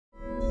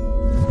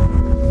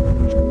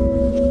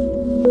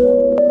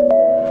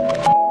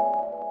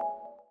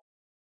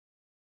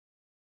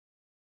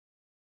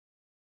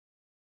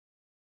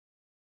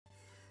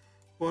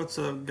What's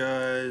up,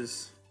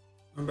 guys?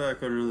 I'm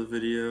back on another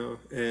video,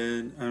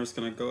 and I'm just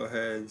gonna go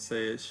ahead and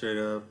say it straight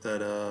up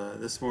that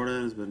this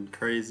morning has been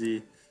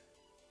crazy.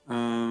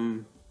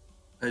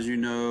 As you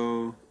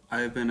know,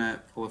 I've been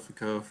at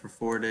Prolifico for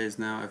 4 days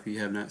now. If you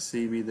have not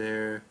seen me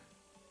there,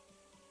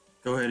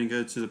 go ahead and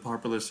go to the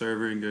popular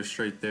server and go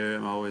straight there.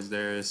 I'm always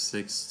there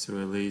 6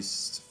 to at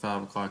least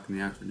 5 o'clock in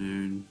the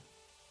afternoon.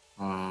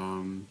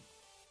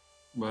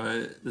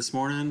 But this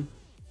morning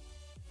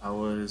I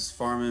was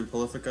farming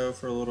Prolifico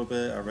for a little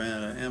bit. I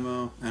ran out of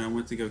ammo and I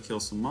went to go kill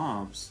some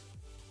mobs.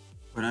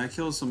 When I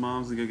killed some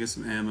mobs to go get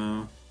some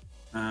ammo,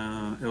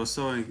 it was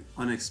so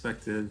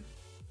unexpected.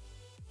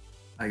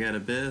 I got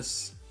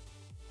Abyss.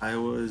 My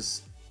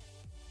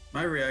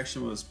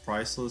reaction was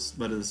priceless,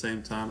 but at the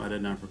same time I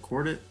did not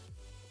record it.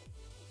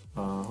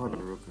 Hold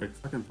on real quick.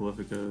 Fucking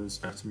Prolifico's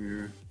after me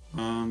here.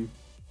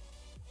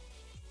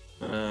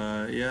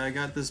 Yeah, I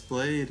got this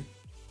blade.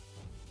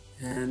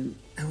 And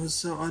it was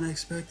so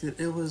unexpected.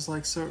 It was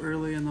like so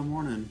early in the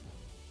morning.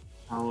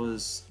 I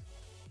was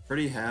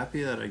pretty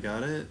happy that I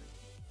got it.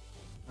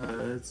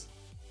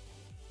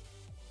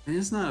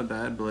 It's not a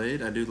bad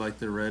blade. I do like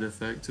the red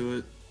effect to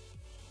it.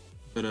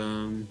 But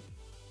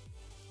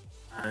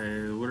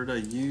what did I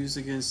use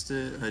against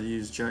it? I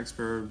used Jack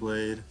Sparrow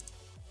blade,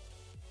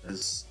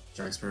 as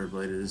Jack Sparrow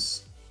blade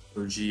is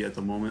OG at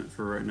the moment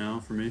for right now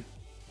for me.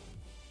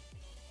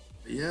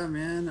 But yeah,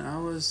 man, I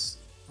was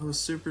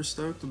super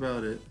stoked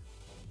about it.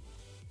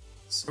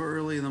 So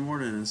early in the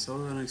morning and so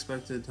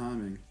unexpected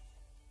timing.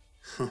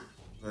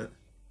 but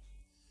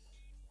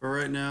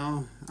right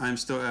now, I'm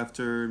still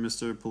after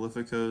Mr.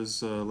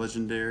 Prolifico's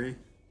legendary.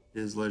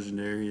 His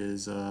legendary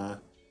is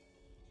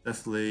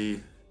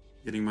definitely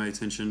getting my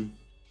attention.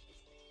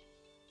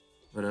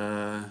 But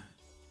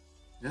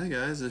yeah,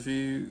 guys, if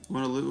you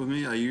want to loot with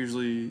me,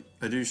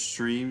 I do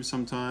stream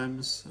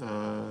sometimes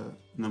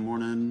in the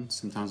morning,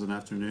 sometimes in the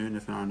afternoon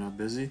if I'm not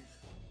busy.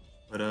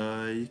 But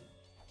you're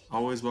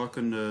always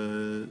welcome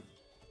to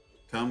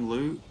come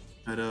loot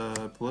at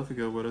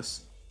Prolifico with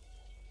us.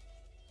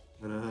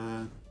 But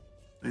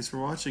thanks for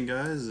watching,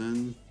 guys,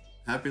 and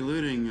happy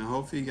looting. I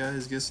hope you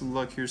guys get some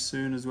luck here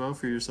soon as well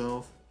for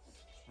yourself.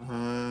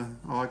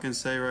 All I can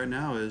say right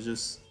now is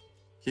just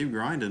keep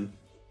grinding.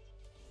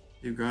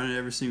 Keep grinding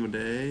every single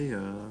day.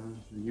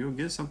 You'll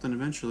get something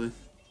eventually,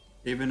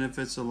 even if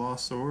it's a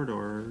lost sword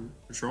or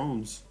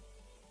patrons.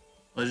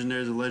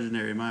 Legendary is a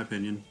legendary, in my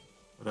opinion.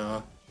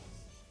 But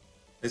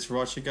thanks for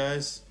watching,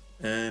 guys,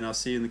 and I'll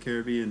see you in the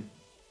Caribbean.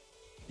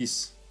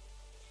 Peace.